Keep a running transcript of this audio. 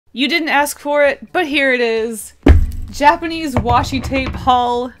You didn't ask for it, but here it is. Japanese washi tape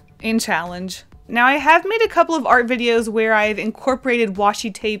haul and challenge. Now I have made a couple of art videos where I've incorporated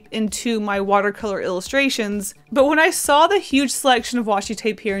washi tape into my watercolor illustrations, but when I saw the huge selection of washi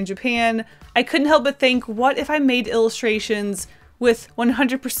tape here in Japan, I couldn't help but think, what if I made illustrations with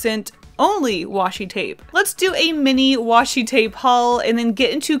 100% only washi tape? Let's do a mini washi tape haul and then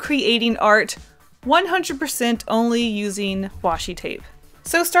get into creating art 100% only using washi tape.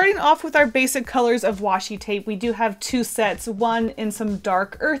 So starting off with our basic colors of washi tape, we do have two sets, one in some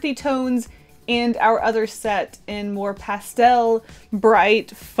dark earthy tones and our other set in more pastel, bright,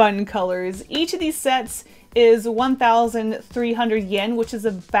 fun colors. Each of these sets is 1,300 yen, which is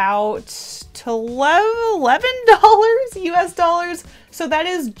about $11 US dollars. So that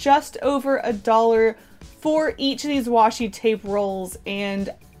is just over $1 for each of these washi tape rolls.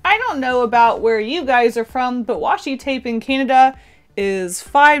 And I don't know about where you guys are from, but washi tape in Canada is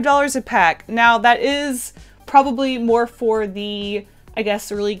 $5 a pack. Now that is probably more for the, I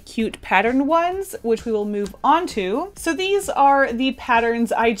guess, really cute pattern ones, which we will move on to. So these are the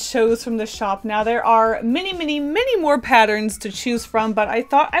patterns I chose from the shop. Now there are many more patterns to choose from, but I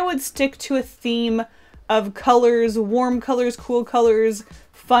thought I would stick to a theme of colors, warm colors, cool colors,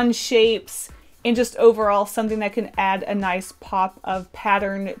 fun shapes, and just overall something that can add a nice pop of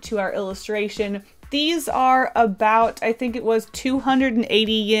pattern to our illustration. These are about, I think it was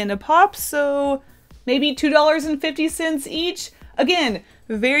 280 yen a pop, so maybe $2.50 each. Again,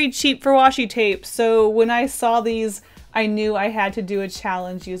 very cheap for washi tape, so when I saw these, I knew I had to do a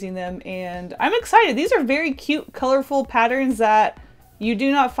challenge using them, and I'm excited. These are very cute, colorful patterns that you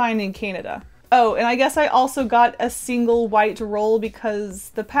do not find in Canada. Oh, and I guess I also got a single white roll because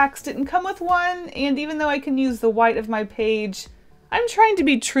the packs didn't come with one, and even though I can use the white of my page, I'm trying to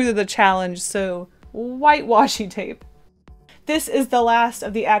be true to the challenge, so white washi tape. This is the last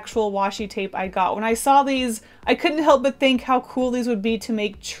of the actual washi tape I got. When I saw these, I couldn't help but think how cool these would be to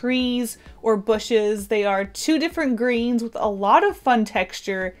make trees or bushes. They are two different greens with a lot of fun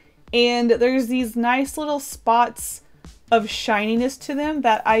texture, and there's these nice little spots of shininess to them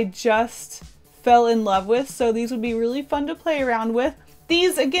that I just fell in love with, so these would be really fun to play around with.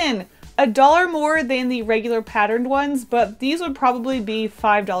 These, again, $1 more than the regular patterned ones, but these would probably be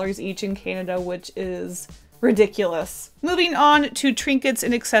 $5 each in Canada, which is ridiculous. Moving on to trinkets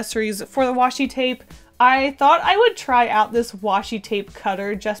and accessories for the washi tape, I thought I would try out this washi tape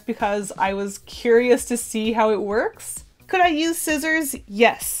cutter just because I was curious to see how it works. Could I use scissors?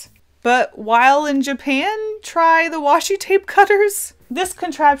 Yes. But while in Japan, try the washi tape cutters. This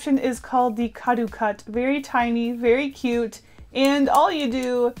contraption is called the Kadu Cut. Very tiny, very cute, and all you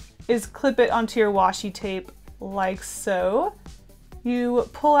do is clip it onto your washi tape like so. You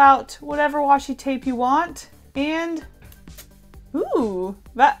pull out whatever washi tape you want, and ooh,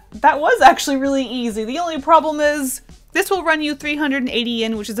 that was actually really easy. The only problem is this will run you 380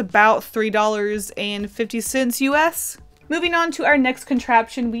 yen, which is about $3.50 US. Moving on to our next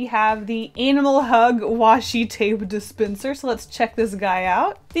contraption, we have the Animal Hug washi tape dispenser. So let's check this guy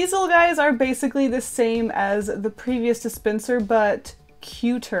out. These little guys are basically the same as the previous dispenser, but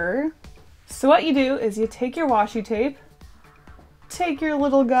cuter. So what you do is you take your washi tape, take your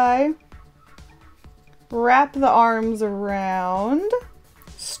little guy, wrap the arms around,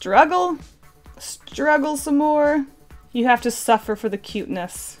 struggle some more. You have to suffer for the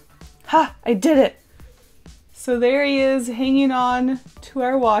cuteness. Ha! I did it! So there he is hanging on to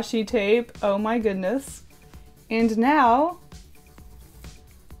our washi tape. Oh my goodness. And now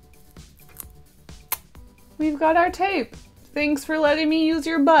we've got our tape. Thanks for letting me use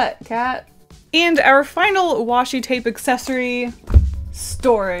your butt, cat. And our final washi tape accessory,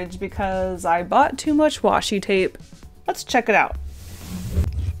 storage, because I bought too much washi tape. Let's check it out.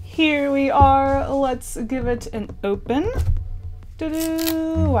 Here we are. Let's give it an open.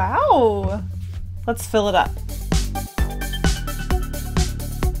 Doo-doo. Wow. Let's fill it up.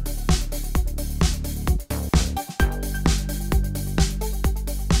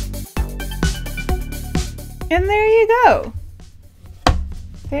 And there you go.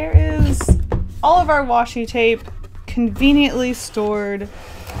 There is all of our washi tape conveniently stored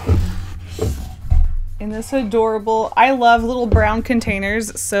in this adorable, I love little brown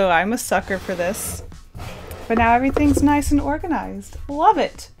containers, so I'm a sucker for this. But now everything's nice and organized. Love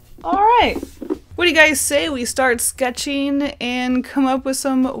it. All right. What do you guys say we start sketching and come up with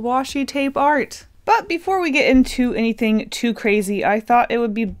some washi tape art? But before we get into anything too crazy, I thought it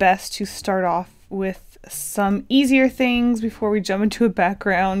would be best to start off with some easier things before we jump into a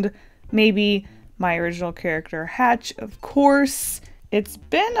background. Maybe my original character Hatch, of course, It's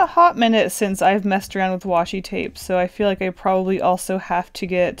been a hot minute since I've messed around with washi tape, so I feel like I probably also have to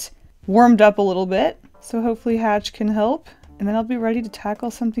get warmed up a little bit. So hopefully Hatch can help, and then I'll be ready to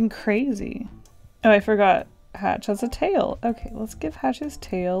tackle something crazy. Oh, I forgot. Hatch has a tail. Okay, let's give Hatch his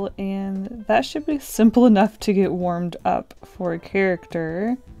tail, and that should be simple enough to get warmed up for a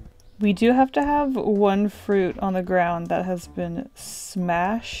character. We do have to have one fruit on the ground that has been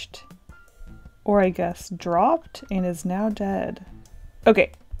smashed, or I guess dropped, and is now dead.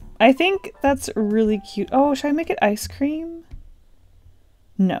 Okay, I think that's really cute. Oh, should I make it ice cream?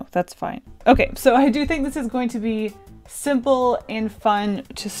 No, that's fine. Okay, so I do think this is going to be simple and fun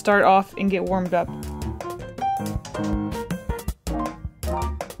to start off and get warmed up.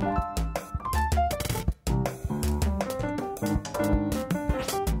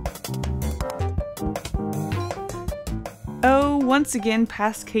 Oh, once again,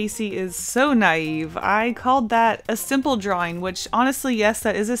 past Kasey is so naive. I called that a simple drawing, which honestly, yes,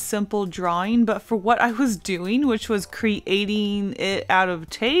 that is a simple drawing, but for what I was doing, which was creating it out of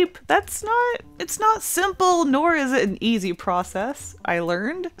tape, it's not simple, nor is it an easy process, I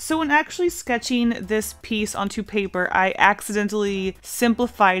learned. So when actually sketching this piece onto paper, I accidentally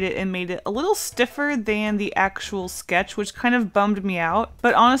simplified it and made it a little stiffer than the actual sketch, which kind of bummed me out.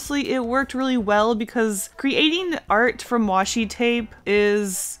 But honestly, it worked really well because creating art from washi tape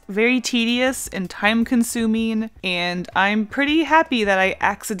is very tedious and time consuming, and I'm pretty happy that I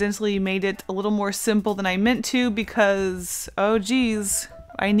accidentally made it a little more simple than I meant to because, oh geez,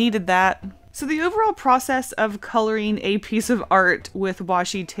 I needed that. So the overall process of coloring a piece of art with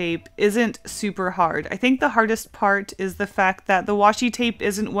washi tape isn't super hard. I think the hardest part is the fact that the washi tape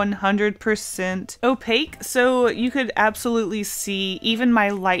isn't 100% opaque, so you could absolutely see even my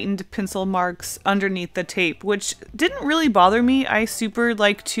lightened pencil marks underneath the tape, which didn't really bother me. I super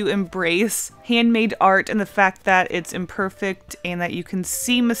like to embrace handmade art and the fact that it's imperfect and that you can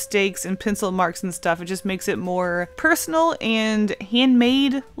see mistakes and pencil marks and stuff. It just makes it more personal and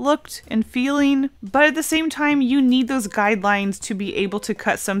handmade looked and feeling. But at the same time, you need those guidelines to be able to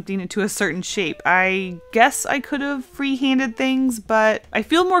cut something into a certain shape. I guess I could have free-handed things, but I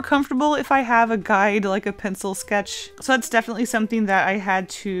feel more comfortable if I have a guide like a pencil sketch. So that's definitely something that I had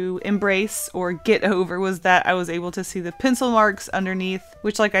to embrace or get over, was that I was able to see the pencil marks underneath,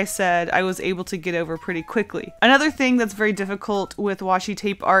 which, like I said, I was able to get over pretty quickly. Another thing that's very difficult with washi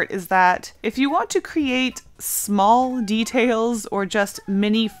tape art is that if you want to create small details or just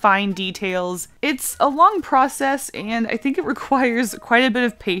many fine details, it's a long process and I think it requires quite a bit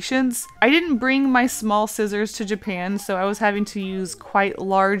of patience. I didn't bring my small scissors to Japan, so I was having to use quite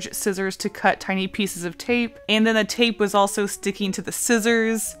large scissors to cut tiny pieces of tape, and then the tape was also sticking to the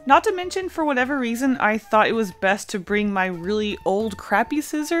scissors. Not to mention, for whatever reason, I thought it was best to bring my really old crappy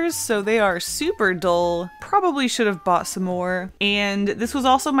scissors, so they are super dull. Probably should have bought some more. And this was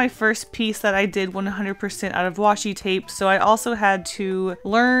also my first piece that I did 100% out of washi tape, so I also had to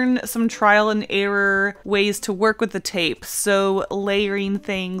learn some trial and error ways to work with the tape. So layering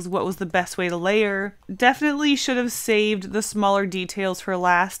things, what was the best way to layer. Definitely should have saved the smaller details for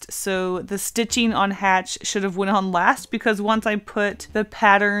last, so the stitching on Hatch should have went on last, because once I put the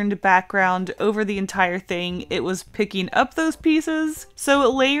patterned background over the entire thing, it was picking up those pieces. So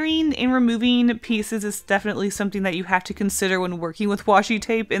layering and removing pieces is definitely something that you have to consider when working with washi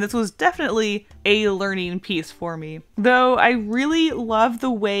tape, and this was definitely a learning piece for me. Though I really love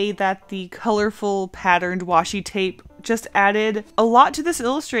the way that the colorful patterned washi tape just added a lot to this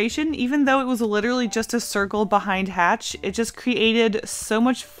illustration. Even though it was literally just a circle behind Hatch, it just created so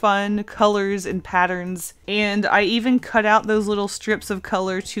much fun colors and patterns. And I even cut out those little strips of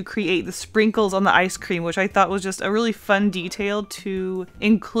color to create the sprinkles on the ice cream, which I thought was just a really fun detail to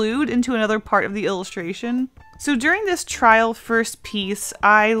include into another part of the illustration. So during this trial first piece,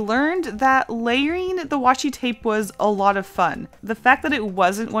 I learned that layering the washi tape was a lot of fun. The fact that it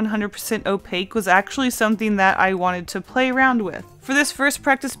wasn't 100% opaque was actually something that I wanted to play around with. For this first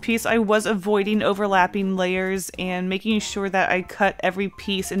practice piece, I was avoiding overlapping layers and making sure that I cut every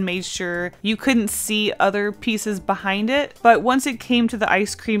piece and made sure you couldn't see other pieces behind it. But once it came to the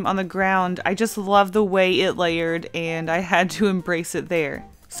ice cream on the ground, I just loved the way it layered and I had to embrace it there.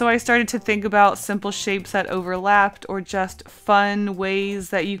 So I started to think about simple shapes that overlapped or just fun ways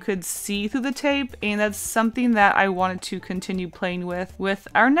that you could see through the tape, and that's something that I wanted to continue playing with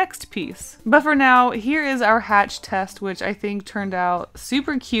our next piece. But for now, here is our Hatch test, which I think turned out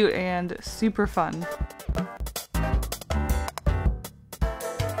super cute and super fun.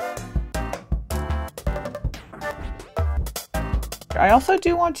 I also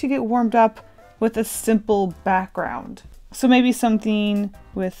do want to get warmed up with a simple background. So maybe something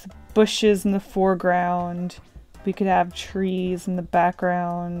with bushes in the foreground, We could have trees in the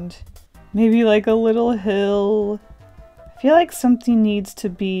background. Maybe like a little hill. I feel like something needs to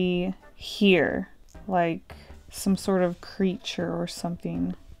be here. Like some sort of creature or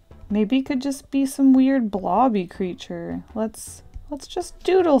something. Maybe it could just be some weird blobby creature. Let's just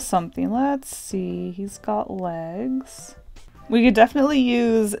doodle something. Let's see. He's got legs. We could definitely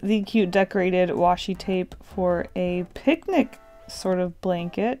use the cute decorated washi tape for a picnic sort of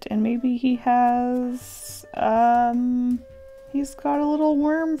blanket. And maybe he has, he's got a little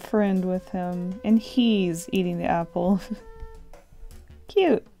worm friend with him. And he's eating the apple.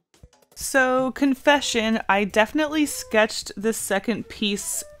 Cute. So, confession, I definitely sketched the second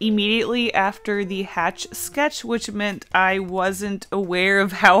piece immediately after the hatch sketch, which meant I wasn't aware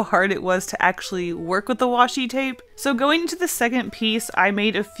of how hard it was to actually work with the washi tape. So going into the second piece, I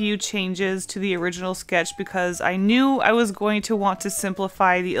made a few changes to the original sketch because I knew I was going to want to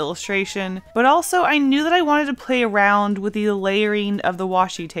simplify the illustration, but also I knew that I wanted to play around with the layering of the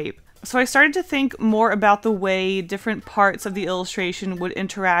washi tape. So I started to think more about the way different parts of the illustration would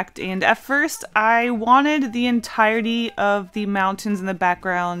interact, and at first I wanted the entirety of the mountains in the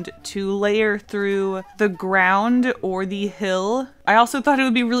background to layer through the ground or the hill. I also thought it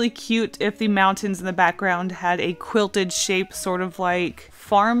would be really cute if the mountains in the background had a quilted shape, sort of like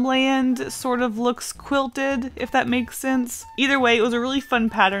farmland sort of looks quilted, if that makes sense. Either way, it was a really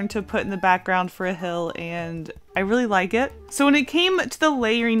fun pattern to put in the background for a hill, and I really like it. So when it came to the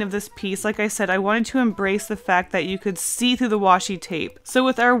layering of this piece, like I said, I wanted to embrace the fact that you could see through the washi tape. So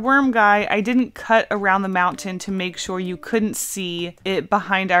with our worm guy, I didn't cut around the mountain to make sure you couldn't see it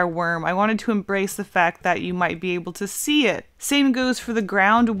behind our worm. I wanted to embrace the fact that you might be able to see it. Same goes for the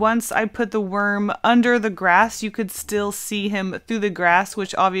ground. Once I put the worm under the grass, you could still see him through the grass,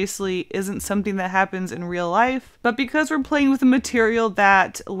 which obviously isn't something that happens in real life. But because we're playing with a material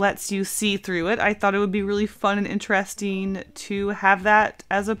that lets you see through it, I thought it would be really fun and interesting to have that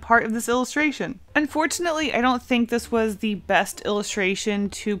as a part of this illustration. Unfortunately, I don't think this was the best illustration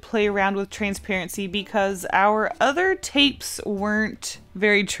to play around with transparency because our other tapes weren't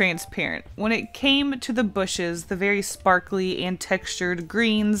very transparent. When it came to the bushes, the very sparkly and textured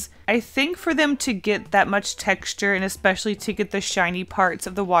greens, I think for them to get that much texture and especially to get the shiny parts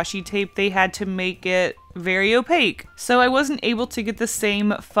of the washi tape, they had to make it very opaque. So I wasn't able to get the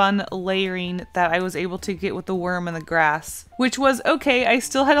same fun layering that I was able to get with the worm and the grass, which was okay. I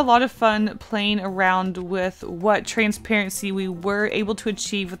still had a lot of fun playing around with what transparency we were able to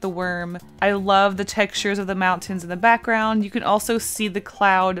achieve with the worm. I love the textures of the mountains in the background. You can also see the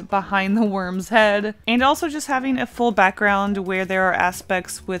cloud behind the worm's head, and also just having a full background where there are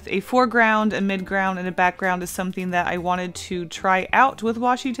aspects with a foreground, a midground, and a background is something that I wanted to try out with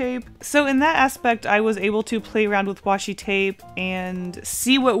washi tape. So in that aspect, I was able to play around with washi tape and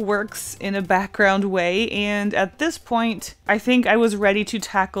see what works in a background way, and at this point I think I was ready to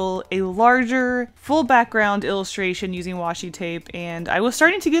tackle a larger full background illustration using washi tape, and I was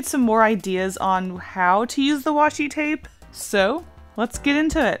starting to get some more ideas on how to use the washi tape, so let's get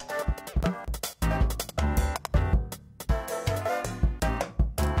into it.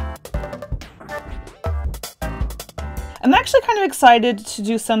 I'm actually kind of excited to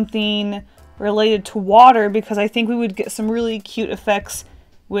do something related to water because I think we would get some really cute effects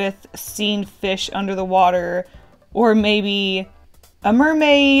with seeing fish under the water, or maybe a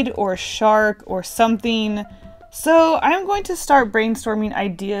mermaid or a shark or something. So I'm going to start brainstorming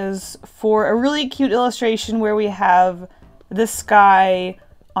ideas for a really cute illustration where we have the sky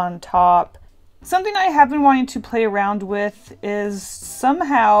on top. Something I have been wanting to play around with is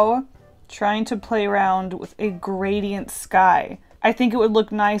somehow trying to play around with a gradient sky. I think it would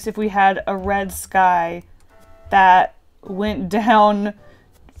look nice if we had a red sky that went down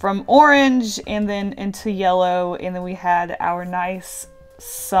from orange and then into yellow, and then we had our nice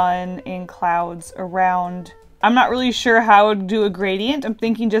sun and clouds around. I'm not really sure how I would do a gradient. I'm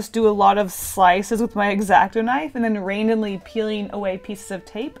thinking just do a lot of slices with my X-Acto knife and then randomly peeling away pieces of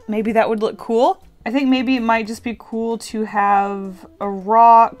tape. Maybe that would look cool. I think maybe it might just be cool to have a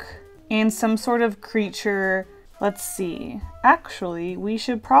rock and some sort of creature. Let's see. Actually, we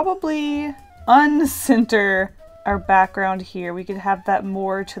should probably uncenter our background here. We could have that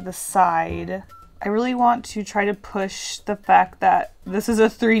more to the side. I really want to try to push the fact that this is a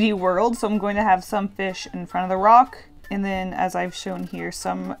 3D world, so I'm going to have some fish in front of the rock, and then, as I've shown here,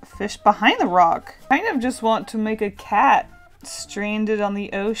 some fish behind the rock. I kind of just want to make a cat stranded on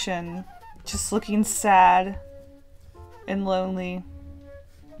the ocean, just looking sad and lonely,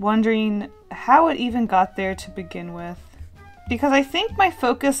 wondering how it even got there to begin with. because I think my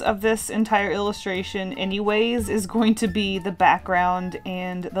focus of this entire illustration anyways is going to be the background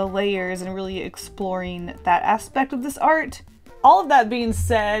and the layers and really exploring that aspect of this art. All of that being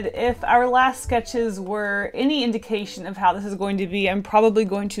said, if our last sketches were any indication of how this is going to be, I'm probably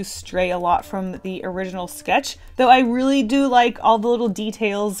going to stray a lot from the original sketch, though I really do like all the little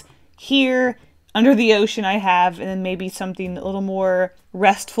details here under the ocean I have, and then maybe something a little more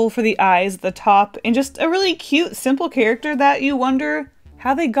restful for the eyes at the top, and just a really cute, simple character that you wonder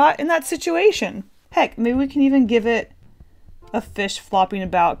how they got in that situation. Heck, maybe we can even give it a fish flopping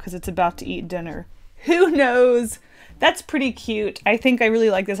about because it's about to eat dinner. Who knows? That's pretty cute. I think I really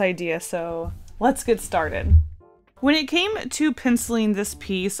like this idea, so let's get started. When it came to penciling this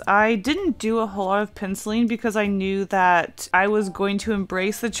piece, I didn't do a whole lot of penciling because I knew that I was going to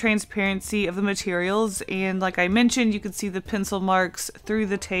embrace the transparency of the materials, and like I mentioned, you could see the pencil marks through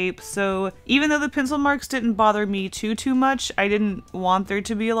the tape, so even though the pencil marks didn't bother me too much, I didn't want there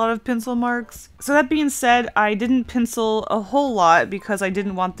to be a lot of pencil marks. So that being said, I didn't pencil a whole lot because I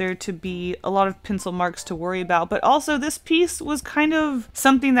didn't want there to be a lot of pencil marks to worry about, but also this piece was kind of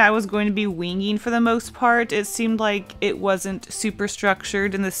something that I was going to be winging for the most part. It seemed like it wasn't super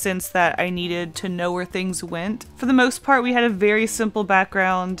structured in the sense that I needed to know where things went. For the most part, we had a very simple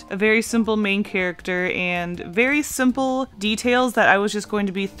background, a very simple main character, and very simple details that I was just going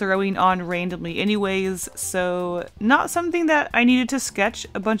to be throwing on randomly anyways, so not something that I needed to sketch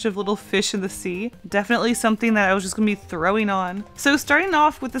a bunch of little fish in the sea. Definitely something that I was just going to be throwing on. So starting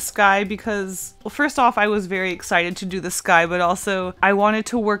off with the sky because, well, first off, I was very excited to do the sky, but also I wanted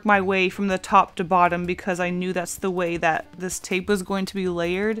to work my way from the top to bottom because I knew that's the way that this tape was going to be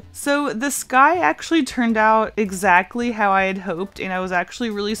layered. So the sky actually turned out exactly how I had hoped, and I was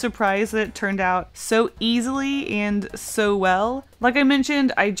actually really surprised that it turned out so easily and so well. Like I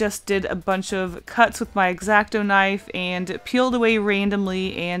mentioned, I just did a bunch of cuts with my X-Acto knife and peeled away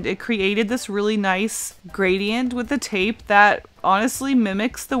randomly, and it created this really nice gradient with the tape that honestly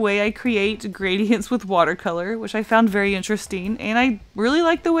mimics the way I create gradients with watercolor, which I found very interesting, and I really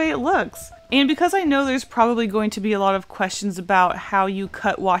like the way it looks. And because I know there's probably going to be a lot of questions about how you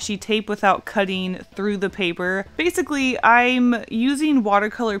cut washi tape without cutting through the paper, basically I'm using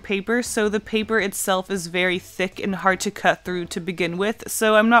watercolor paper, so the paper itself is very thick and hard to cut through to begin with,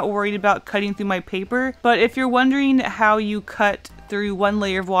 so I'm not worried about cutting through my paper. But if you're wondering how you cut through one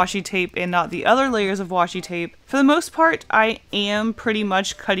layer of washi tape and not the other layers of washi tape, for the most part, I am pretty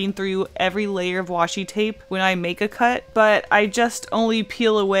much cutting through every layer of washi tape when I make a cut, but I just only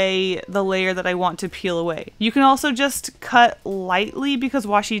peel away the layer that I want to peel away. You can also just cut lightly because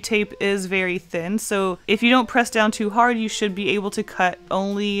washi tape is very thin, so if you don't press down too hard, you should be able to cut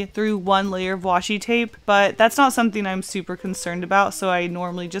only through one layer of washi tape, but that's not something I'm super concerned about, so I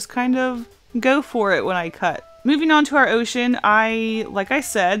normally just kind of go for it when I cut. Moving on to our ocean, like I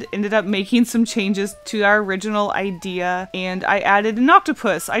said, ended up making some changes to our original idea, and I added an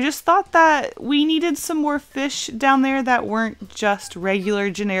octopus. I just thought that we needed some more fish down there that weren't just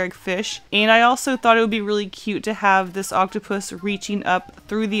regular generic fish, and I also thought it would be really cute to have this octopus reaching up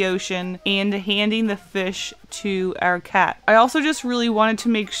through the ocean and handing the fish to our cat. I also just really wanted to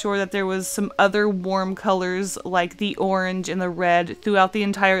make sure that there was some other warm colors like the orange and the red throughout the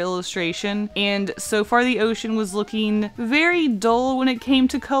entire illustration, and so far the ocean was looking very dull when it came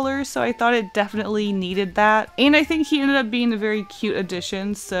to color, so I thought it definitely needed that. And I think he ended up being a very cute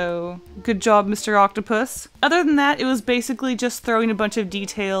addition, so good job, Mr. Octopus. Other than that, it was basically just throwing a bunch of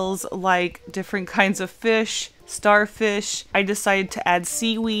details like different kinds of fish, starfish. I decided to add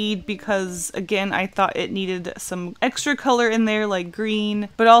seaweed because, again, I thought it needed some extra color in there like green,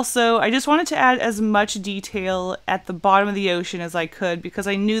 but also I just wanted to add as much detail at the bottom of the ocean as I could because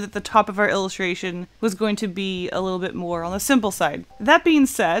I knew that the top of our illustration was going to be a little bit more on the simple side. That being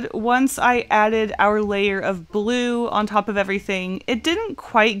said, once I added our layer of blue on top of everything, it didn't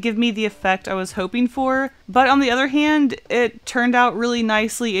quite give me the effect I was hoping for, but on the other hand, it turned out really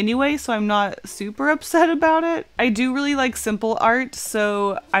nicely anyway, so I'm not super upset about it. I do really like simple art,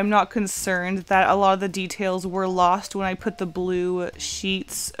 so I'm not concerned that a lot of the details were lost when I put the blue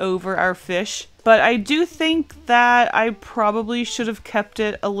sheets over our fish. But I do think that I probably should have kept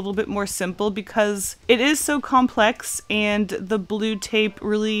it a little bit more simple because it is so complex, and the blue tape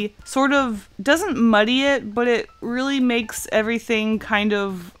really sort of doesn't muddy it, but it really makes everything kind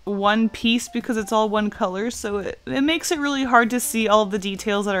of one piece because it's all one color, so it makes it really hard to see all the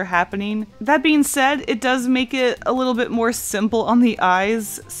details that are happening. That being said, it does make it a little bit more simple on the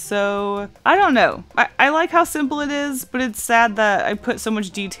eyes, so I don't know. I like how simple it is, but it's sad that I put so much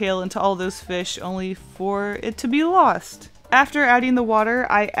detail into all those fish only for it to be lost. After adding the water,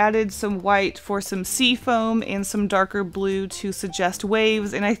 I added some white for some sea foam and some darker blue to suggest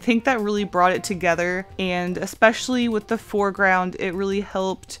waves, and I think that really brought it together, and especially with the foreground, it really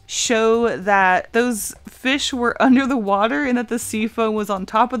helped show that those fish were under the water and that the sea foam was on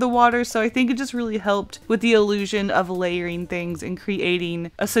top of the water, so I think it just really helped with the illusion of layering things and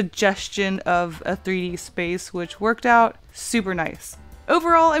creating a suggestion of a 3D space, which worked out super nice.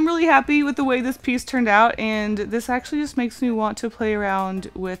 Overall, I'm really happy with the way this piece turned out, and this actually just makes me want to play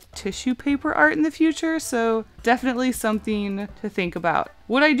around with tissue paper art in the future, so definitely something to think about.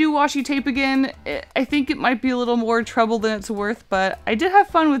 Would I do washi tape again? I think it might be a little more trouble than it's worth, but I did have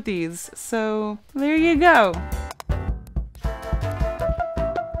fun with these, so there you go.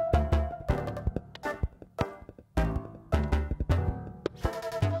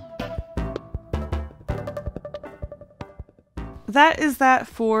 That is that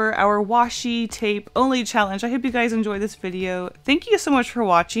for our washi tape only challenge. I hope you guys enjoyed this video. Thank you so much for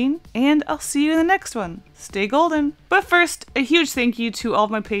watching, and I'll see you in the next one. Stay golden. But first, a huge thank you to all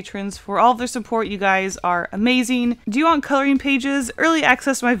of my patrons for all of their support. You guys are amazing. Do you want coloring pages, early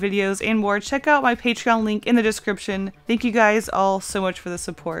access to my videos, and more? Check out my Patreon link in the description. Thank you guys all so much for the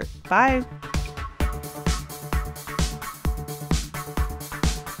support. Bye!